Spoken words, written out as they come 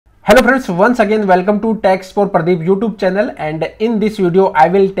Hello friends, once again welcome to Text for Pradeep YouTube channel, and in this video I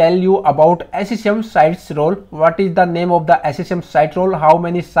will tell you about SCCM sites role. What is the name of the SCCM site role? How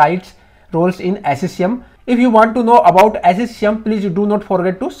many sites roles in SCCM? If you want to know about SCCM, please do not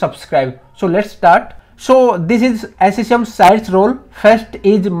forget to subscribe. So let's start. So this is SCCM sites role. First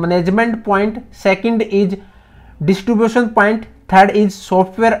is management point, second is distribution point, third is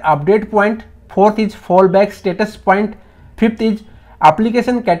software update point, fourth is fallback status point, fifth is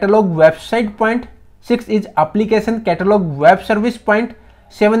application catalog website point, 6 is application catalog web service point,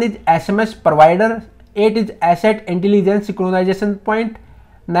 7 is SMS provider, 8 is asset intelligence synchronization point,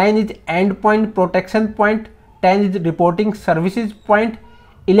 9 is endpoint protection point, 10 is reporting services point,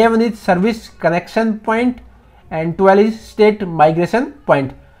 11 is service connection point, and 12 is state migration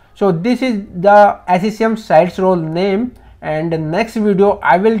point. So this is the SCCM sites role name, and in next video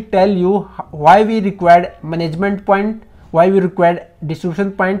I will tell you why we required management point, why we required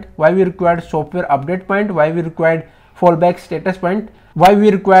distribution point, why we required software update point, why we required fallback status point, why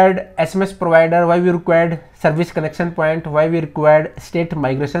we required SMS provider, why we required service connection point, why we required state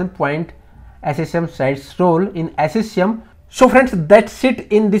migration point, SCCM sites role in SCCM. So friends, that's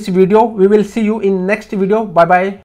it in this video. We will see you in next video. Bye bye.